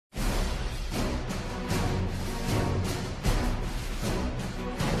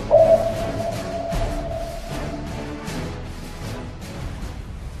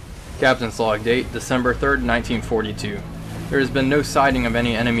Captain's log date, December 3rd, 1942. There has been no sighting of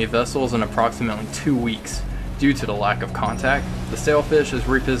any enemy vessels in approximately 2 weeks. Due to the lack of contact, the sailfish is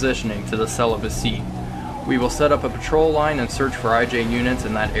repositioning to the Celebes Sea. We will set up a patrol line and search for IJ units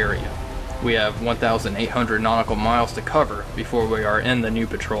in that area. We have 1,800 nautical miles to cover before we are in the new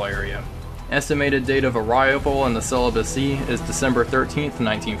patrol area. Estimated date of arrival in the Celebes Sea is December 13th,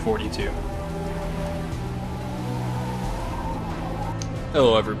 1942.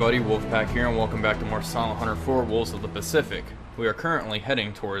 Hello everybody, Wolfpack here, and welcome back to more Silent Hunter 4 Wolves of the Pacific. We are currently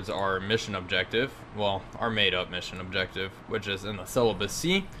heading towards our mission objective, well, our made-up mission objective, which is in the Celebes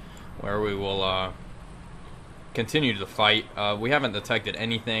Sea, where we will continue to fight. We haven't detected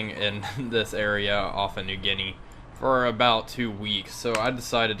anything in this area off of New Guinea for about 2 weeks, so I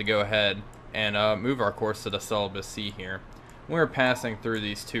decided to go ahead and move our course to the Celebes Sea here. We're passing through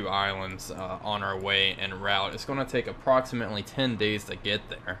these two islands on our way en route. It's going to take approximately 10 days to get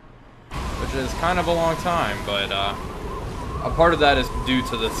there, which is kind of a long time, but a part of that is due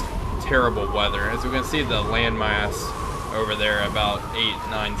to this terrible weather. As you can see, the landmass over there about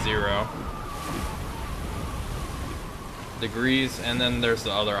 890 degrees, and then there's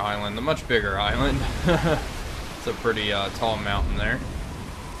the other island, the much bigger island. It's a pretty tall mountain there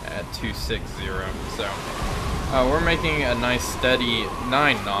at 260. So we're making a nice steady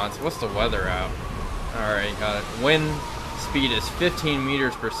 9 knots. What's the weather out? Alright, got it. Wind speed is 15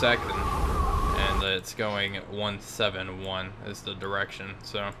 meters per second, and it's going 171 is the direction.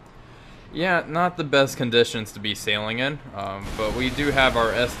 So yeah, not the best conditions to be sailing in, but we do have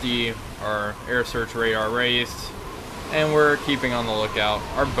our SD, our air search radar raised, and we're keeping on the lookout.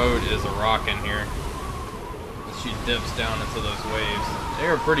 Our boat is a rockin' here. She dips down into those waves. They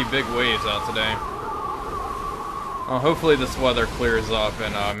are pretty big waves out today. Hopefully this weather clears up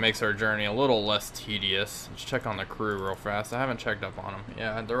and makes our journey a little less tedious. Let's check on the crew real fast. I haven't checked up on them.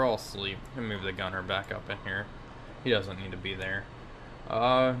 Yeah, they're all asleep. Let me move the gunner back up in here. He doesn't need to be there.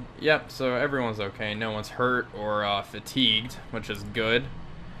 Yep, so everyone's okay. No one's hurt or fatigued, which is good.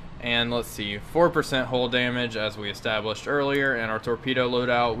 And let's see, 4% hull damage as we established earlier, and our torpedo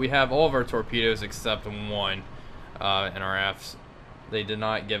loadout. We have all of our torpedoes except one in our Fs. They did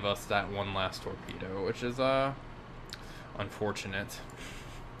not give us that one last torpedo, which is unfortunate.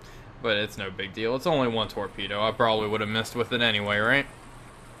 But it's no big deal. It's only one torpedo. I probably would have missed with it anyway, right?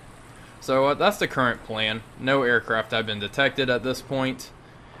 So that's the current plan. No aircraft have been detected at this point,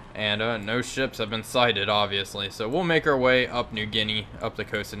 and no ships have been sighted, obviously. So we'll make our way up New Guinea, up the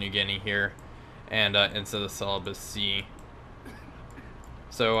coast of New Guinea here, and into the Celebes Sea.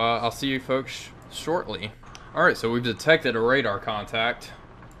 So I'll see you folks shortly. Alright, so we've detected a radar contact.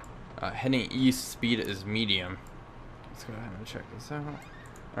 Heading east, speed is medium. Let's go ahead and check this out.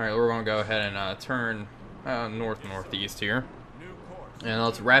 Alright, we're going to go ahead and turn north-northeast here. And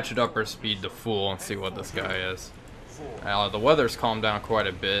let's ratchet up our speed to full and see what this guy is. The weather's calmed down quite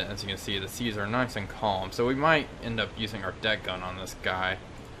a bit. As you can see, the seas are nice and calm. So we might end up using our deck gun on this guy.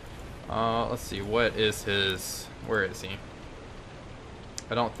 Let's see, what is his... Where is he?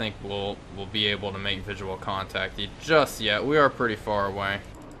 I don't think we'll be able to make visual contact just yet. We are pretty far away.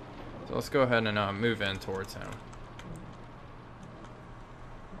 So let's go ahead and move in towards him.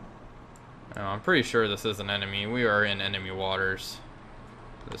 Now, I'm pretty sure this is an enemy. We are in enemy waters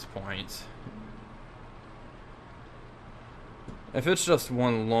at this point. If it's just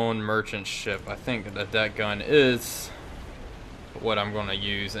one lone merchant ship, I think the deck gun is what I'm going to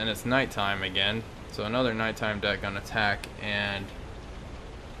use. And it's nighttime again. So another nighttime deck gun attack. And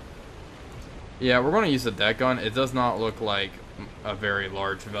yeah, we're going to use the deck gun. It does not look like a very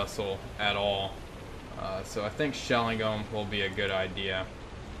large vessel at all. So I think shelling them will be a good idea.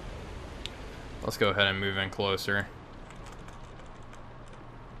 Let's go ahead and move in closer.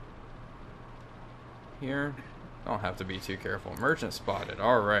 Here. Don't have to be too careful. Merchant spotted.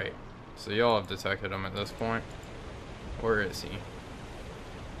 Alright. So y'all have detected him at this point. Where is he?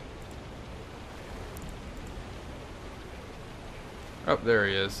 Oh, there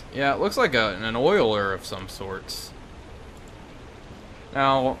he is. Yeah, it looks like an oiler of some sorts.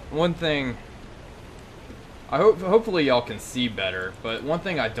 Now, one thing... hopefully y'all can see better, but one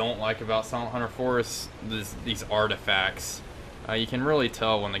thing I don't like about Silent Hunter 4 is these artifacts. You can really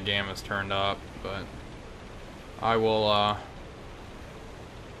tell when the game is turned up, but I will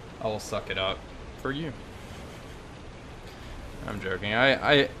suck it up for you. I'm joking.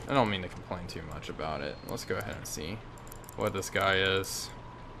 I don't mean to complain too much about it. Let's go ahead and see what this guy is.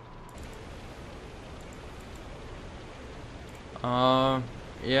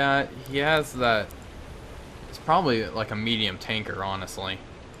 Yeah, he has that. It's probably like a medium tanker, honestly.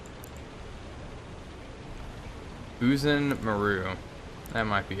 Uzun Maru. That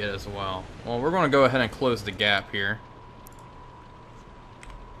might be it as well. Well, we're going to go ahead and close the gap here.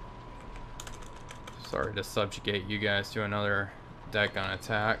 Sorry to subjugate you guys to another deck gun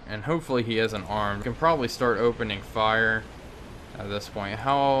attack. And hopefully he isn't armed. We can probably start opening fire at this point.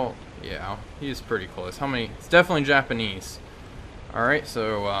 How... yeah, he's pretty close. How many... it's definitely Japanese. Alright,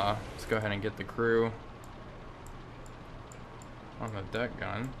 so let's go ahead and get the crew on the deck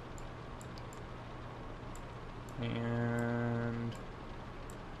gun. And...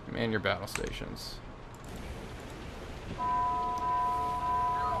 man your battle stations.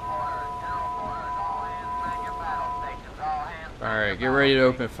 Alright, get ready to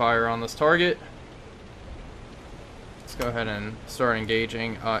open fire on this target. Let's go ahead and start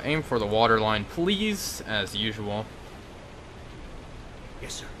engaging. Aim for the water line, please, as usual.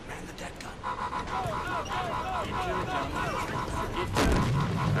 Yes, sir. Man the deck gun.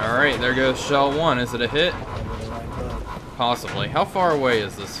 Alright, there goes shell 1. Is it a hit? Possibly. How far away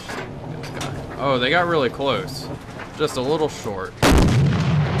is this guy? Oh, they got really close. Just a little short.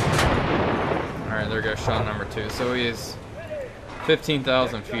 Alright, there goes shot number 2. So he's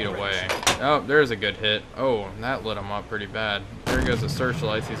 15,000 feet away. Oh, there's a good hit. Oh, that lit him up pretty bad. There goes the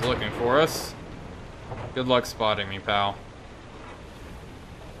searchlights. He's looking for us. Good luck spotting me, pal.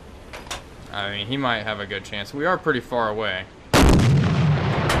 I mean, he might have a good chance. We are pretty far away.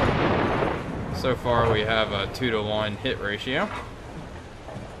 So far, we have a 2-to-1 hit ratio.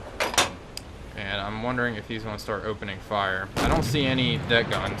 And I'm wondering if he's going to start opening fire. I don't see any deck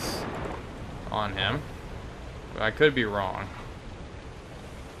guns on him, but I could be wrong.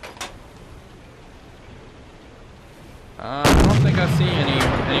 I don't think I see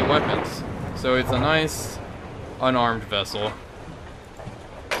any weapons. So it's a nice unarmed vessel.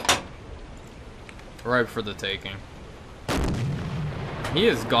 Ripe for the taking. He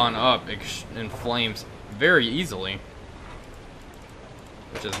has gone up in flames very easily,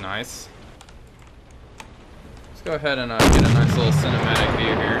 which is nice. Let's go ahead and get a nice little cinematic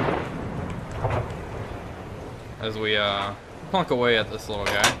view here as we plunk away at this little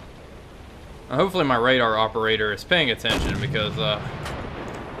guy. Hopefully my radar operator is paying attention, because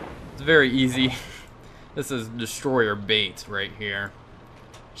it's very easy. This is destroyer bait right here.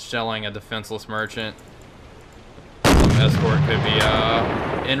 Shelling a defenseless merchant. Some escort could be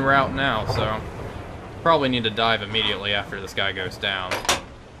en route now, so probably need to dive immediately after this guy goes down.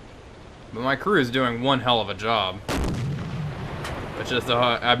 But my crew is doing one hell of a job, which is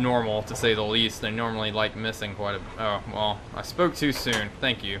abnormal to say the least. They normally like missing quite a... oh, well, I spoke too soon.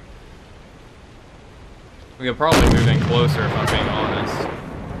 Thank you. We could probably move in closer if I'm being honest.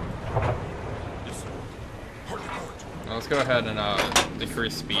 Now let's go ahead and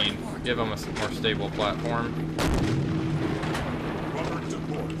decrease speed. Give them a more stable platform.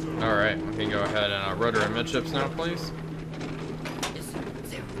 Alright, we can go ahead and rudder and midships now, please.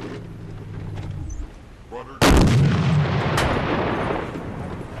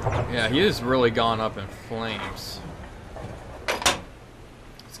 Yeah, he has really gone up in flames.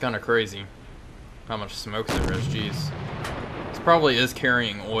 It's kind of crazy how much smoke there is. Jeez. This probably is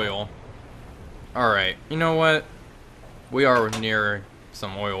carrying oil. Alright, you know what? We are near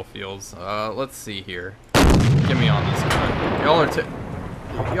some oil fields. Let's see here. Get me on this guy.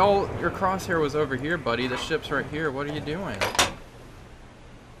 Y'all, your crosshair was over here, buddy. The ship's right here. What are you doing?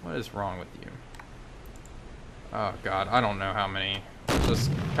 What is wrong with you? Oh, God. I don't know how many. Let's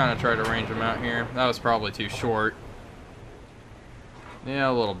just kind of try to range them out here. That was probably too short. Yeah,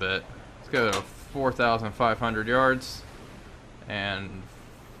 a little bit. Let's go to 4,500 yards. And...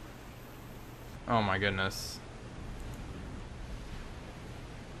 oh, my goodness.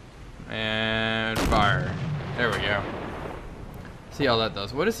 And fire. There we go. See how that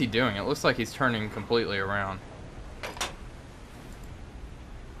does. What is he doing? It looks like he's turning completely around.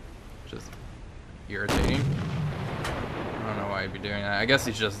 Just irritating. I don't know why he'd be doing that. I guess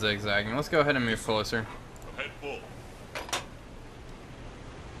he's just zigzagging. Let's go ahead and move closer. You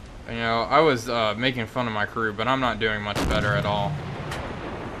know, I was making fun of my crew, but I'm not doing much better at all.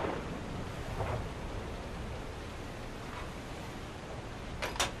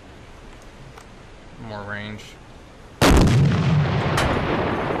 More range.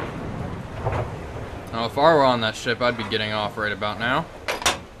 Now, if I were on that ship, I'd be getting off right about now.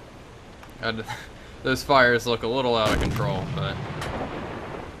 Those fires look a little out of control, but...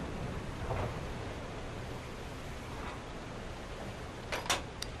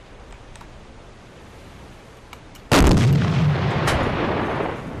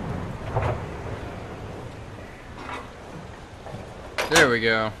 there we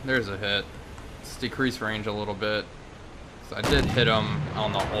go. There's a hit. Let's decrease range a little bit. So I did hit him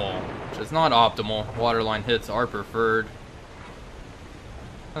on the hull, which is not optimal. Waterline hits are preferred.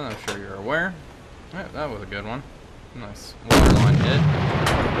 I'm sure you're aware. Yeah, that was a good one. Nice waterline hit.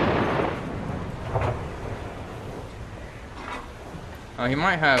 He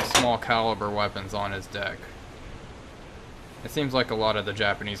might have small caliber weapons on his deck. It seems like a lot of the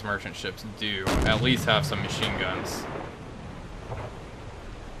Japanese merchant ships do at least have some machine guns.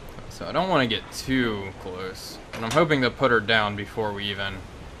 So I don't want to get too close. And I'm hoping to put her down before we even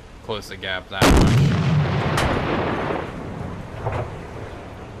close the gap that much.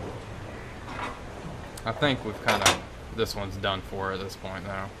 I think we've kind of... this one's done for at this point,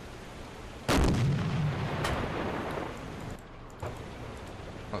 though.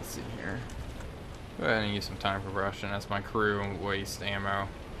 Let's see here. Go ahead and use some time progression as my crew waste ammo.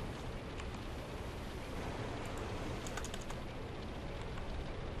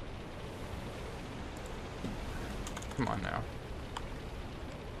 Come on now.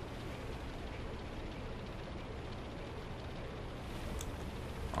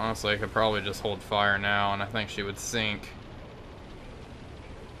 Honestly, I could probably just hold fire now, and I think she would sink.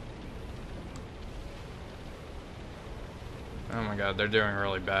 Oh my god, they're doing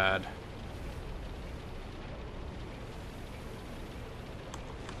really bad.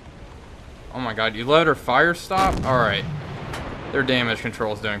 Oh my god, you let her fire stop? Alright. Their damage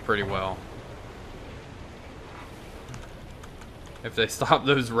control is doing pretty well. If they stop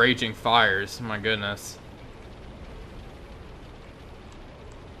those raging fires, my goodness.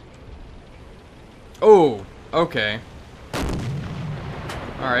 Oh, okay.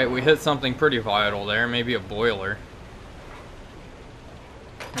 Alright, we hit something pretty vital there. Maybe a boiler.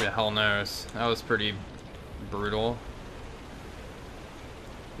 Who the hell knows? That was pretty brutal.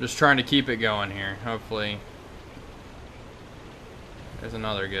 Just trying to keep it going here. Hopefully. There's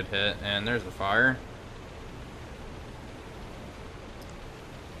another good hit. And there's a fire.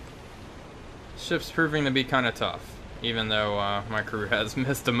 Ship's proving to be kind of tough. Even though my crew has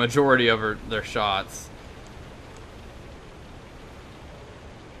missed a majority of their shots.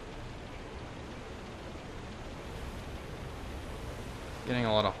 Getting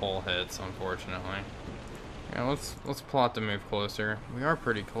a lot of hull hits, unfortunately. Yeah, let's plot to move closer. We are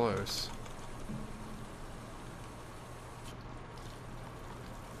pretty close.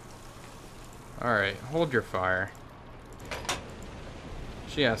 Alright, hold your fire.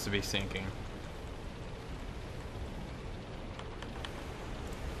 She has to be sinking.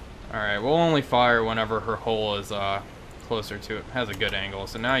 Alright, we'll only fire whenever her hull is closer to it. Has a good angle,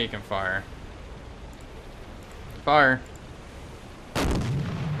 so now you can fire. Fire.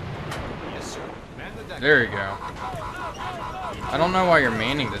 Yes, sir. Man the deck. There you go. I don't know why you're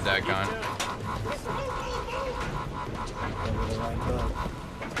manning the deck gun.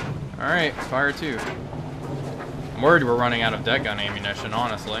 Alright, fire two. I'm worried we're running out of deck gun ammunition,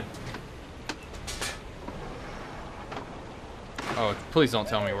 honestly. Oh, please don't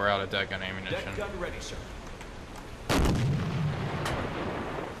tell me we're out of deck gun ammunition. Deck gun ready, sir.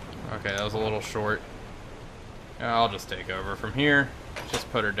 Okay, that was a little short. Yeah, I'll just take over from here.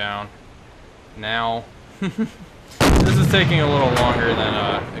 Just put her down. Now. This is taking a little longer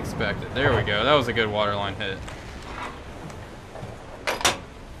than expected. There we go. That was a good waterline hit.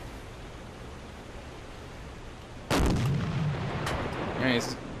 Yeah,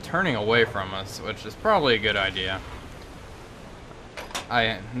 he's turning away from us, which is probably a good idea.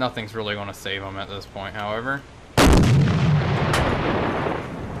 Nothing's really going to save him at this point, however.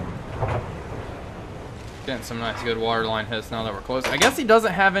 Getting some nice good waterline hits now that we're close. I guess he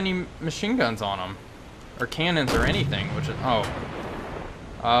doesn't have any machine guns on him. Or cannons or anything, which is... oh.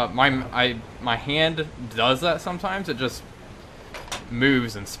 My hand does that sometimes. It just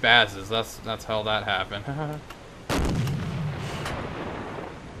moves and spazzes. That's how that happened.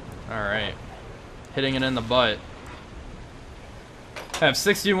 Alright. Hitting it in the butt. I have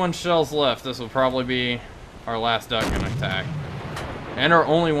 61 shells left. This will probably be our last duck gun attack. And our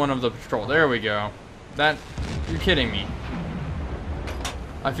only one of the patrol. There we go. That... you're kidding me.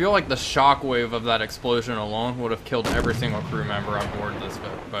 I feel like the shockwave of that explosion alone would have killed every single crew member on board this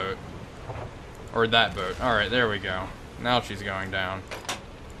boat. Or that boat. Alright, there we go. Now she's going down.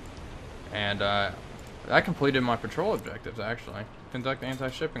 And, I completed my patrol objectives, actually. Conduct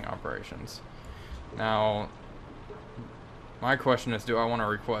anti-shipping operations. Now... my question is, do I want to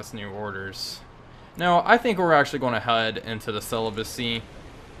request new orders? No, I think we're actually going to head into the Celebes Sea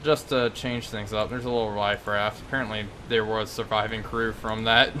just to change things up. There's a little life raft. Apparently, there was surviving crew from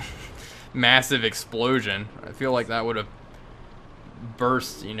that massive explosion. I feel like that would have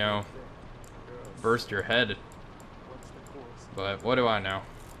burst, you know, burst your head. But what do I know?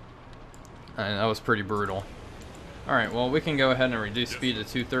 And that was pretty brutal. Alright, well, we can go ahead and reduce speed to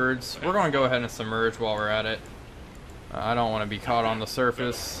 2/3. We're going to go ahead and submerge while we're at it. I don't want to be caught on the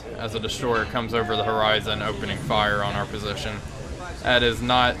surface as a destroyer comes over the horizon opening fire on our position. That is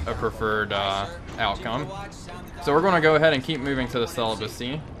not a preferred outcome. So we're going to go ahead and keep moving to the Celebes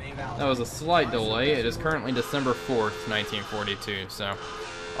Sea. That was a slight delay. It is currently December 4th, 1942, so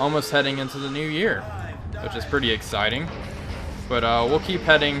almost heading into the new year, which is pretty exciting. But we'll keep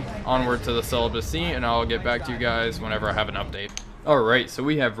heading onward to the Celebes Sea, and I'll get back to you guys whenever I have an update. Alright, so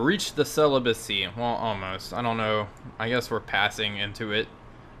we have reached the Celebes Sea. Well, almost. I don't know. I guess we're passing into it.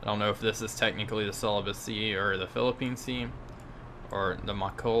 I don't know if this is technically the Celebes Sea or the Philippine Sea or the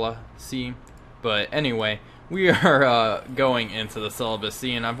Makola Sea. But anyway, we are going into the Celebes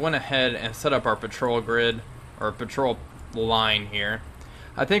Sea, and I've went ahead and set up our patrol grid, or patrol line here.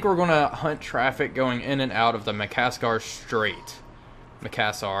 I think we're going to hunt traffic going in and out of the Makassar Strait.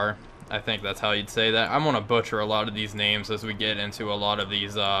 Makassar, I think that's how you'd say that. I'm going to butcher a lot of these names as we get into a lot of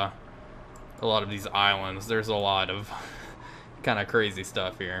these islands. There's a lot of kind of crazy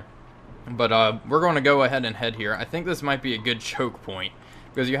stuff here. But we're going to go ahead and head here. I think this might be a good choke point,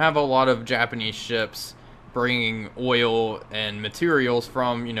 because you have a lot of Japanese ships bringing oil and materials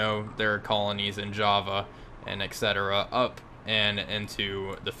from, you know, their colonies in Java and etc. up and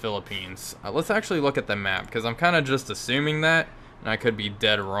into the Philippines. Let's actually look at the map, because I'm kind of just assuming that, and I could be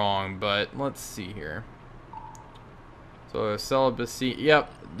dead wrong, but let's see here. So Celebes Sea,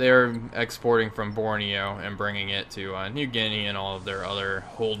 yep, they're exporting from Borneo and bringing it to New Guinea and all of their other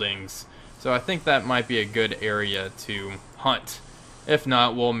holdings. So I think that might be a good area to hunt. If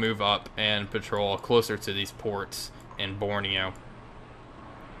not, we'll move up and patrol closer to these ports in Borneo.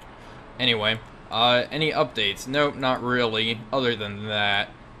 Anyway, any updates? Nope, not really, other than that.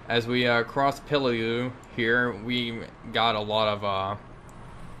 As we cross Piliu here, we got a lot of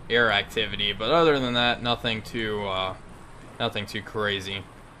air activity, but other than that, nothing too crazy.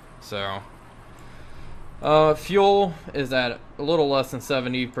 So, fuel is at a little less than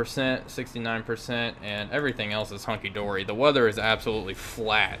 70%, 69%, and everything else is hunky-dory. The weather is absolutely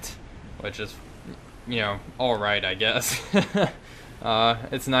flat, which is, you know, alright, I guess.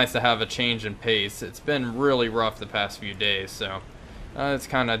 It's nice to have a change in pace. It's been really rough the past few days, so it's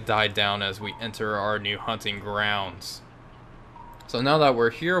kind of died down as we enter our new hunting grounds. So now that we're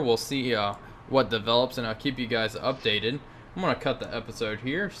here, we'll see what develops, and I'll keep you guys updated. I'm going to cut the episode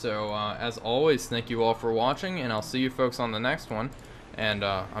here, so as always, thank you all for watching, and I'll see you folks on the next one. And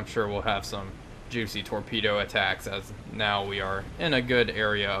I'm sure we'll have some juicy torpedo attacks, as now we are in a good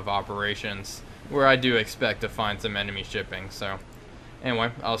area of operations where I do expect to find some enemy shipping. So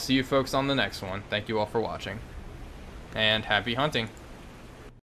anyway, I'll see you folks on the next one. Thank you all for watching, and happy hunting.